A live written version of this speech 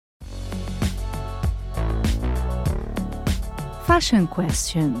Fashion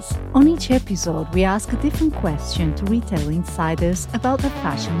Questions. On each episode, we ask a different question to retail insiders about the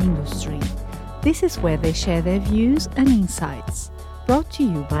fashion industry. This is where they share their views and insights. Brought to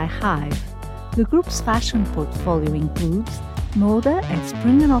you by Hive. The group's fashion portfolio includes Moda at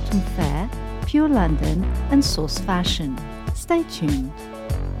Spring and Autumn Fair, Pure London, and Source Fashion. Stay tuned.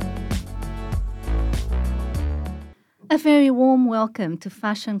 A very warm welcome to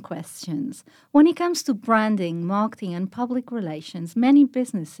Fashion Questions. When it comes to branding, marketing, and public relations, many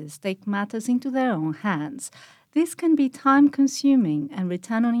businesses take matters into their own hands. This can be time-consuming, and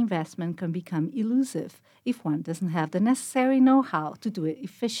return on investment can become elusive if one doesn't have the necessary know-how to do it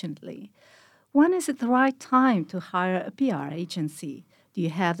efficiently. When is it the right time to hire a PR agency? Do you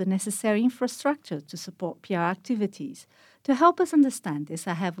have the necessary infrastructure to support PR activities? To help us understand this,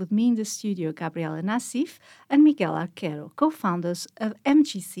 I have with me in the studio Gabriella Nassif and Miguel Arquero, co-founders of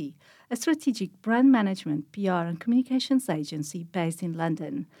MGC, a strategic brand management, PR and communications agency based in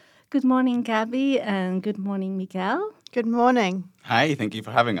London. Good morning, Gabby, and good morning, Miguel. Good morning. Hi, thank you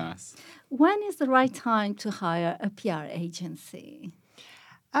for having us. When is the right time to hire a PR agency?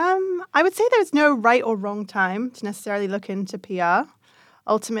 I would say there's no right or wrong time to necessarily look into PR.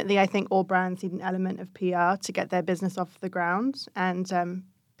 Ultimately, I think all brands need an element of PR to get their business off the ground, and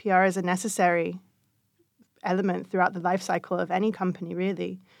PR is a necessary element throughout the life cycle of any company,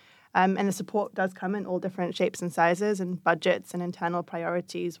 really. And the support does come in all different shapes and sizes, and budgets and internal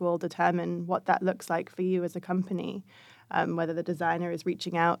priorities will determine what that looks like for you as a company, whether the designer is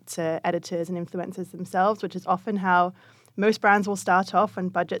reaching out to editors and influencers themselves, which is often how most brands will start off when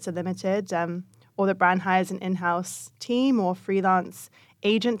budgets are limited, or the brand hires an in-house team or freelance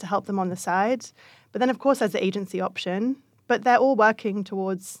agent to help them on the side. But then, of course, there's the agency option. But they're all working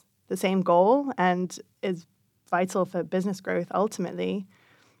towards the same goal and is vital for business growth ultimately.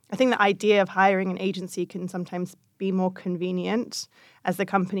 I think the idea of hiring an agency can sometimes be more convenient, as the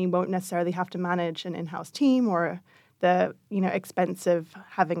company won't necessarily have to manage an in-house team or the expense of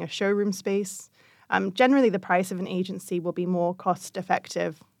having a showroom space. Generally, the price of an agency will be more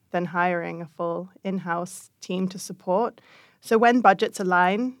cost-effective than hiring a full in-house team to support. So when budgets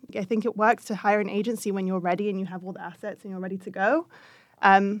align, I think it works to hire an agency when you're ready and you have all the assets and you're ready to go.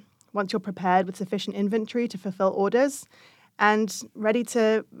 Once you're prepared with sufficient inventory to fulfill orders and ready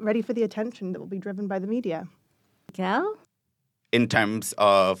for the attention that will be driven by the media. Miguel? In terms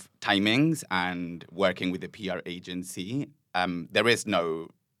of timings and working with a PR agency, there is no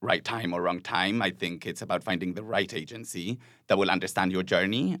right time or wrong time. I think it's about finding the right agency that will understand your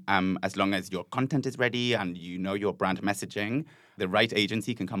journey. As long as your content is ready and you know your brand messaging, the right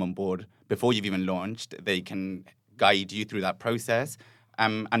agency can come on board before you've even launched. They can guide you through that process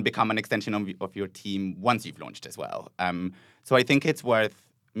and become an extension of your team once you've launched as well. So I think it's worth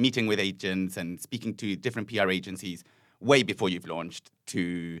meeting with agents and speaking to different PR agencies way before you've launched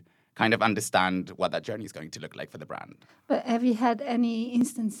to kind of understand what that journey is going to look like for the brand. But have you had any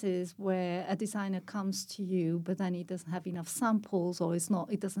instances where a designer comes to you, but then he doesn't have enough samples, or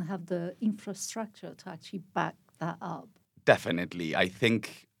it doesn't have the infrastructure to actually back that up? Definitely. I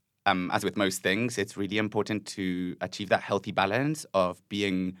think, as with most things, it's really important to achieve that healthy balance of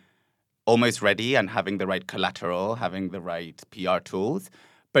being almost ready and having the right collateral, having the right PR tools,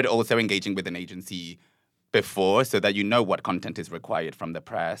 but also engaging with an agency before so that you know what content is required from the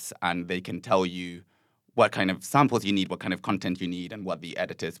press and they can tell you what kind of samples you need, what kind of content you need, and what the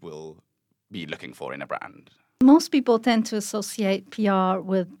editors will be looking for in a brand. Most people tend to associate PR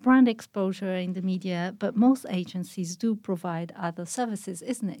with brand exposure in the media, but most agencies do provide other services,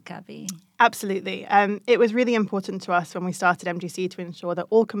 isn't it, Gabby? Absolutely. It was really important to us when we started MGC to ensure that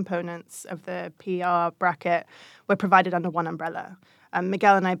all components of the PR bracket were provided under one umbrella.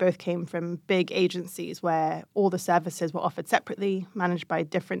 Miguel and I both came from big agencies where all the services were offered separately, managed by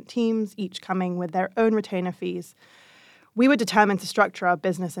different teams, each coming with their own retainer fees. We were determined to structure our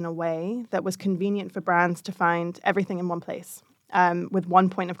business in a way that was convenient for brands to find everything in one place, with one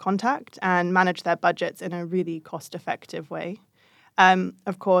point of contact, and manage their budgets in a really cost-effective way.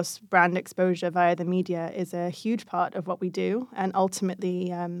 Of course, brand exposure via the media is a huge part of what we do and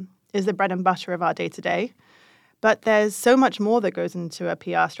ultimately is the bread and butter of our day-to-day. But there's so much more that goes into a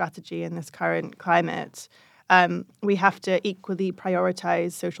PR strategy in this current climate. We have to equally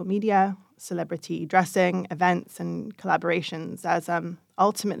prioritize social media, celebrity dressing, events, and collaborations, as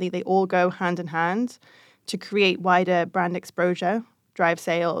ultimately they all go hand in hand to create wider brand exposure, drive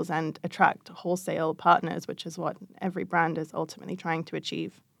sales, and attract wholesale partners, which is what every brand is ultimately trying to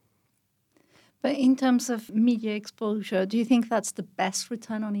achieve. But in terms of media exposure, do you think that's the best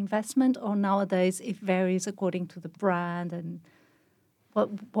return on investment, or nowadays it varies according to the brand? And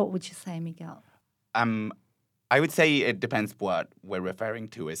what would you say, Miguel? I would say it depends what we're referring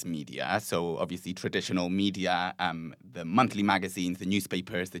to as media. So obviously traditional media, the monthly magazines, the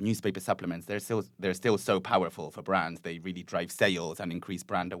newspaper supplements, they're still so powerful for brands. They really drive sales and increase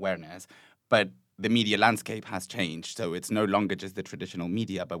brand awareness. But the media landscape has changed. So it's no longer just the traditional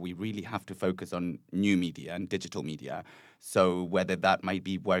media, but we really have to focus on new media and digital media. So whether that might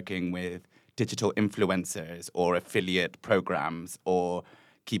be working with digital influencers or affiliate programs or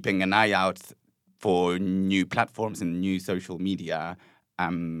keeping an eye out for new platforms and new social media,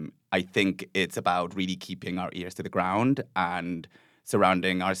 I think it's about really keeping our ears to the ground and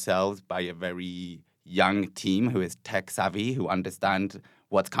surrounding ourselves by a very young team who is tech savvy, who understand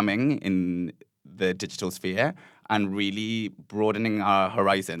what's coming in the digital sphere, and really broadening our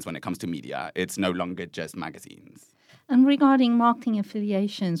horizons when it comes to media. It's no longer just magazines. And regarding marketing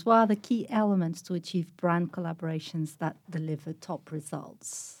affiliations, what are the key elements to achieve brand collaborations that deliver top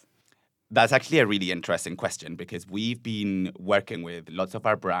results? That's actually a really interesting question because we've been working with lots of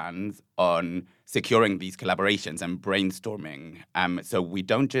our brands on securing these collaborations and brainstorming. So we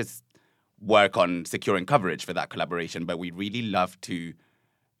don't just work on securing coverage for that collaboration, but we really love to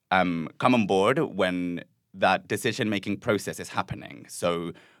come on board when that decision-making process is happening.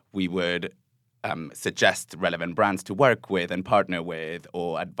 So we would suggest relevant brands to work with and partner with,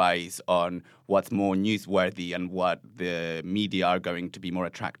 or advise on what's more newsworthy and what the media are going to be more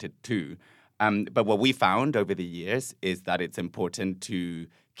attracted to. But what we found over the years is that it's important to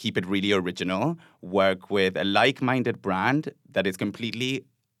keep it really original, work with a like-minded brand that is completely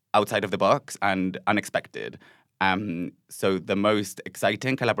outside of the box and unexpected. So the most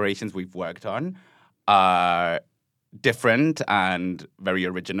exciting collaborations we've worked on are different and very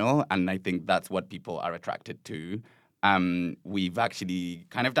original, and I think that's what people are attracted to. We've actually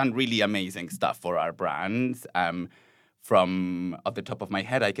kind of done really amazing stuff for our brands. From off the top of my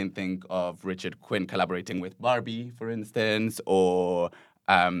head, I can think of Richard Quinn collaborating with Barbie, for instance, or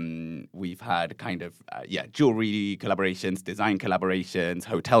we've had kind of jewelry collaborations, design collaborations,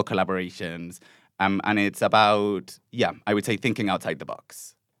 hotel collaborations, and it's about I would say thinking outside the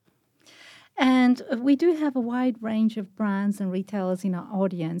box. And we do have a wide range of brands and retailers in our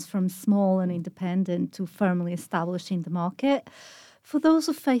audience, from small and independent to firmly established in the market. For those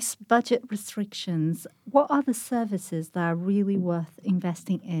who face budget restrictions, what are the services that are really worth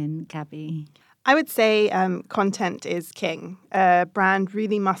investing in, Gabby? I would say content is king. A brand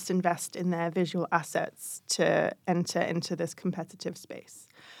really must invest in their visual assets to enter into this competitive space.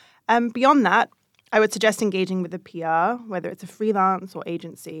 Beyond that, I would suggest engaging with a PR, whether it's a freelance or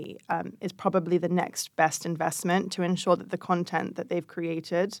agency, is probably the next best investment to ensure that the content that they've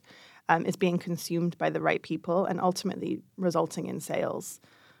created is being consumed by the right people and ultimately resulting in sales.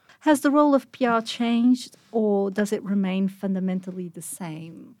 Has the role of PR changed, or does it remain fundamentally the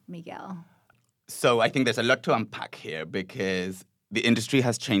same, Miguel? So I think there's a lot to unpack here because the industry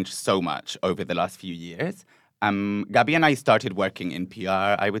has changed so much over the last few years. Gabby and I started working in PR,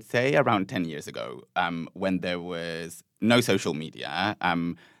 I would say, around 10 years ago, when there was no social media.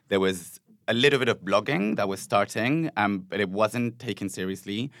 There was a little bit of blogging that was starting, but it wasn't taken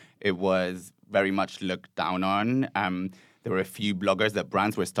seriously. It was very much looked down on. There were a few bloggers that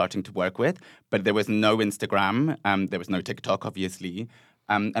brands were starting to work with, but there was no Instagram. There was no TikTok, obviously.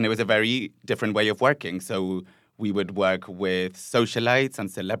 And it was a very different way of working. So we would work with socialites and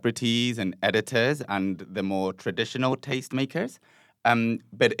celebrities and editors and the more traditional tastemakers.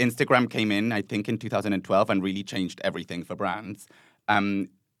 But Instagram came in, I think, in 2012 and really changed everything for brands.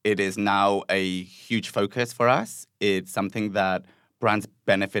 It is now a huge focus for us. It's something that brands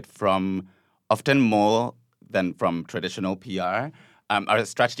benefit from often more than from traditional PR. Our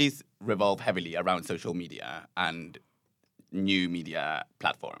strategies revolve heavily around social media and new media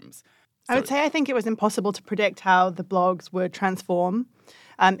platforms. I would say I think it was impossible to predict how the blogs would transform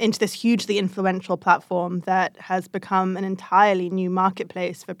into this hugely influential platform that has become an entirely new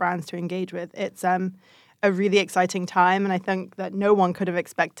marketplace for brands to engage with. It's a really exciting time, and I think that no one could have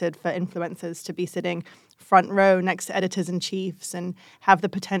expected for influencers to be sitting front row next to editors-in-chiefs and have the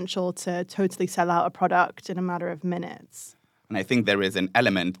potential to totally sell out a product in a matter of minutes. And I think there is an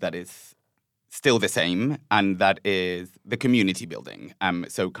element that is still the same, and that is the community building.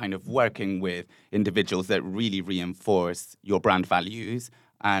 So kind of working with individuals that really reinforce your brand values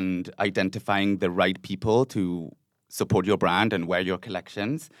and identifying the right people to support your brand and wear your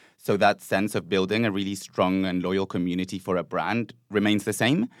collections. So that sense of building a really strong and loyal community for a brand remains the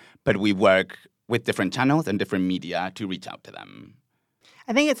same, but we work with different channels and different media to reach out to them.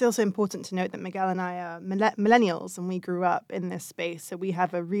 I think it's also important to note that Miguel and I are millennials and we grew up in this space. So we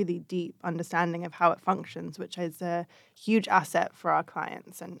have a really deep understanding of how it functions, which is a huge asset for our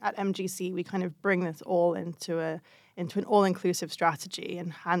clients. And at MGC, we kind of bring this all into an all-inclusive strategy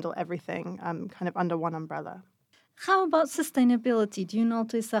and handle everything kind of under one umbrella. How about sustainability? Do you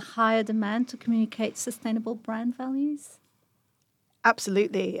notice a higher demand to communicate sustainable brand values?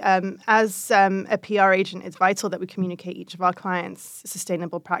 Absolutely. As a PR agent, it's vital that we communicate each of our clients'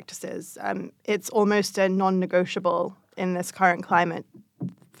 sustainable practices. It's almost a non-negotiable in this current climate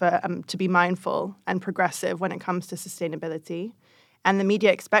for to be mindful and progressive when it comes to sustainability. And the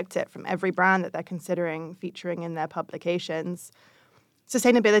media expect it from every brand that they're considering featuring in their publications.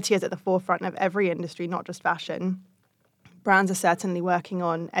 Sustainability is at the forefront of every industry, not just fashion. Brands are certainly working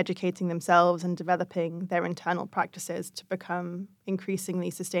on educating themselves and developing their internal practices to become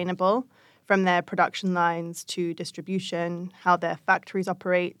increasingly sustainable, from their production lines to distribution, how their factories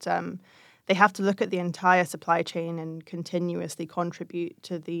operate. They have to look at the entire supply chain and continuously contribute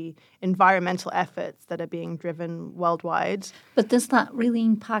to the environmental efforts that are being driven worldwide. But does that really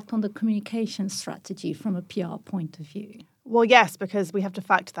impact on the communication strategy from a PR point of view? Well, yes, because we have to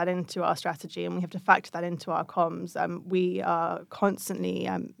factor that into our strategy and we have to factor that into our comms. We are constantly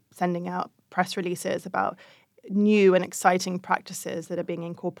sending out press releases about new and exciting practices that are being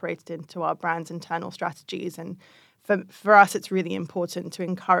incorporated into our brand's internal strategies. And for us, it's really important to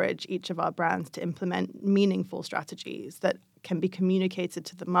encourage each of our brands to implement meaningful strategies that can be communicated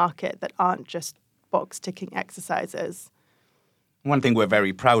to the market that aren't just box-ticking exercises. One thing we're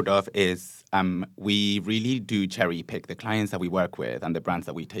very proud of is we really do cherry pick the clients that we work with and the brands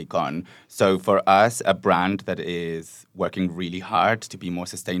that we take on. So for us, a brand that is working really hard to be more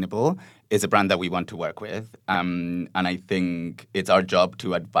sustainable is a brand that we want to work with. And I think it's our job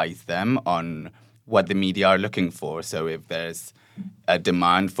to advise them on what the media are looking for. So if there's a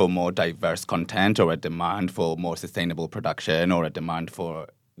demand for more diverse content or a demand for more sustainable production or a demand for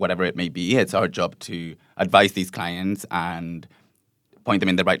whatever it may be, it's our job to advise these clients and point them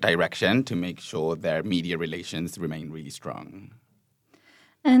in the right direction to make sure their media relations remain really strong.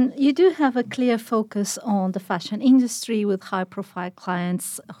 And you do have a clear focus on the fashion industry with high-profile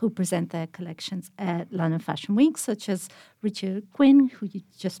clients who present their collections at London Fashion Week, such as Richard Quinn, who you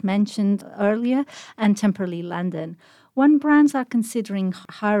just mentioned earlier, and Temporarily London. When brands are considering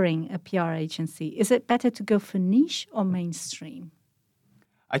hiring a PR agency, is it better to go for niche or mainstream?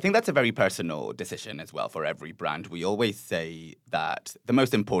 I think that's a very personal decision as well for every brand. We always say that the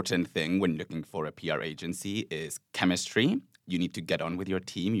most important thing when looking for a PR agency is chemistry. You need to get on with your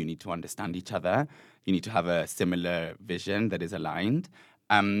team. You need to understand each other. You need to have a similar vision that is aligned.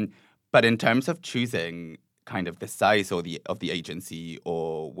 But in terms of choosing kind of the size of the agency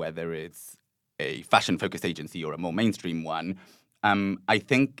or whether it's a fashion-focused agency or a more mainstream one, I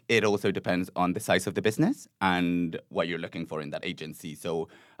think it also depends on the size of the business and what you're looking for in that agency. So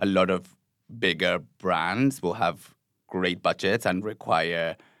a lot of bigger brands will have great budgets and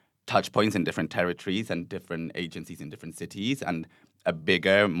require touch points in different territories and different agencies in different cities. And a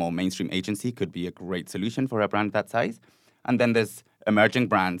bigger, more mainstream agency could be a great solution for a brand that size. And then there's emerging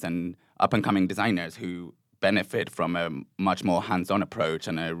brands and up-and-coming designers who benefit from a much more hands-on approach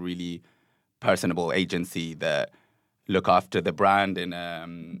and a really personable agency that look after the brand in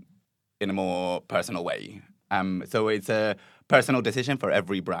a more personal way. So it's a personal decision for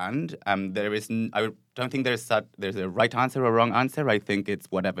every brand. I don't think there's a right answer or wrong answer. I think it's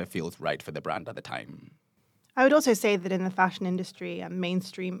whatever feels right for the brand at the time. I would also say that in the fashion industry,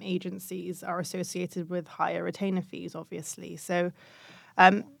 mainstream agencies are associated with higher retainer fees, obviously. So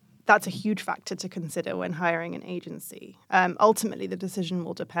that's a huge factor to consider when hiring an agency. Ultimately, the decision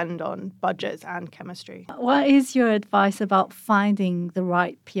will depend on budgets and chemistry. What is your advice about finding the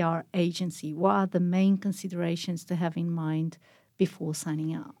right PR agency? What are the main considerations to have in mind before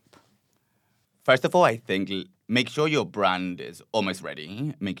signing up? First of all, I think make sure your brand is almost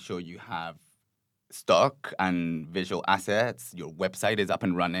ready. Make sure you have stock and visual assets. Your website is up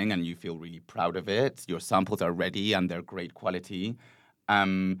and running and you feel really proud of it. Your samples are ready and they're great quality.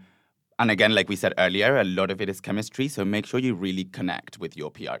 And again, like we said earlier, a lot of it is chemistry. So make sure you really connect with your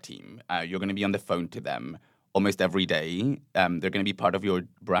PR team. You're going to be on the phone to them almost every day. They're going to be part of your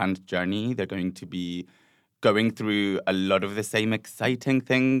brand journey. They're going to be going through a lot of the same exciting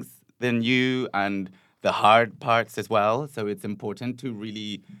things than you and the hard parts as well. So it's important to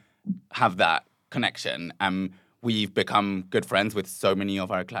really have that connection. We've become good friends with so many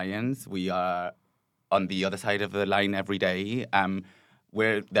of our clients. We are on the other side of the line every day.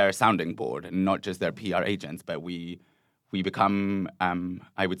 We're their sounding board, and not just their PR agents, but we become,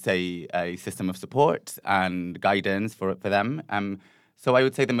 I would say, a system of support and guidance for them. So I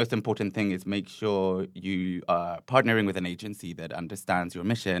would say the most important thing is make sure you are partnering with an agency that understands your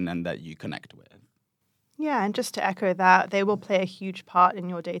mission and that you connect with. Yeah, and just to echo that, they will play a huge part in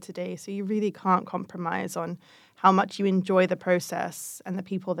your day-to-day. So you really can't compromise on how much you enjoy the process and the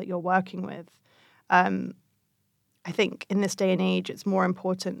people that you're working with. I think in this day and age, it's more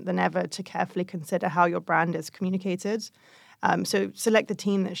important than ever to carefully consider how your brand is communicated. So select the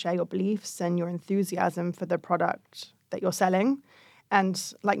team that share your beliefs and your enthusiasm for the product that you're selling.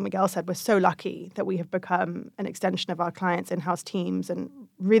 And like Miguel said, we're so lucky that we have become an extension of our clients' in-house teams. And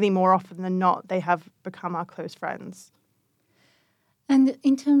really more often than not, they have become our close friends. And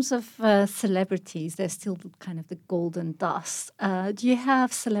in terms of celebrities, they're still kind of the golden dust. Do you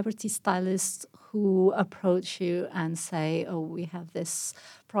have celebrity stylists who approach you and say, oh, we have this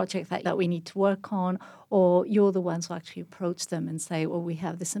project that we need to work on, or you're the ones who actually approach them and say, well, we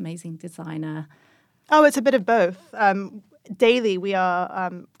have this amazing designer? Oh, it's a bit of both. Daily, we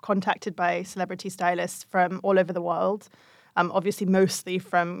are contacted by celebrity stylists from all over the world. Obviously, mostly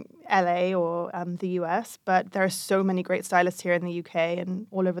from LA or the US, but there are so many great stylists here in the UK and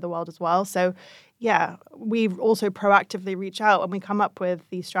all over the world as well. So, yeah, we also proactively reach out and we come up with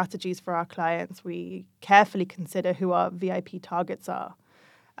these strategies for our clients. We carefully consider who our VIP targets are.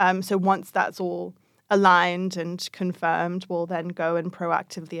 So once that's all aligned and confirmed, we'll then go and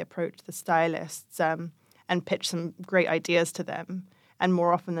proactively approach the stylists and pitch some great ideas to them. And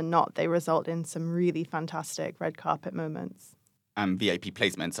more often than not, they result in some really fantastic red carpet moments. VIP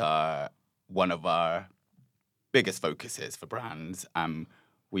placements are one of our biggest focuses for brands.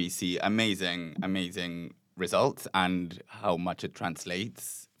 We see amazing results and how much it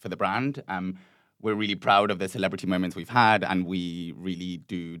translates for the brand. We're really proud of the celebrity moments we've had, and we really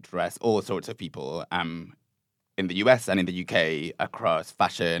do dress all sorts of people in the US and in the UK across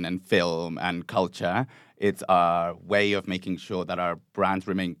fashion and film and culture. It's our way of making sure that our brands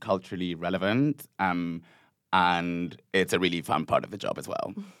remain culturally relevant, and it's a really fun part of the job as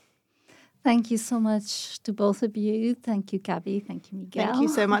well. Thank you so much to both of you. Thank you, Gabby. Thank you, Miguel. Thank you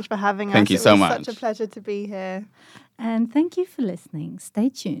so much for having us. Thank you so much. It was such a pleasure to be here. And thank you for listening. Stay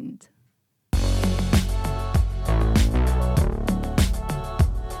tuned.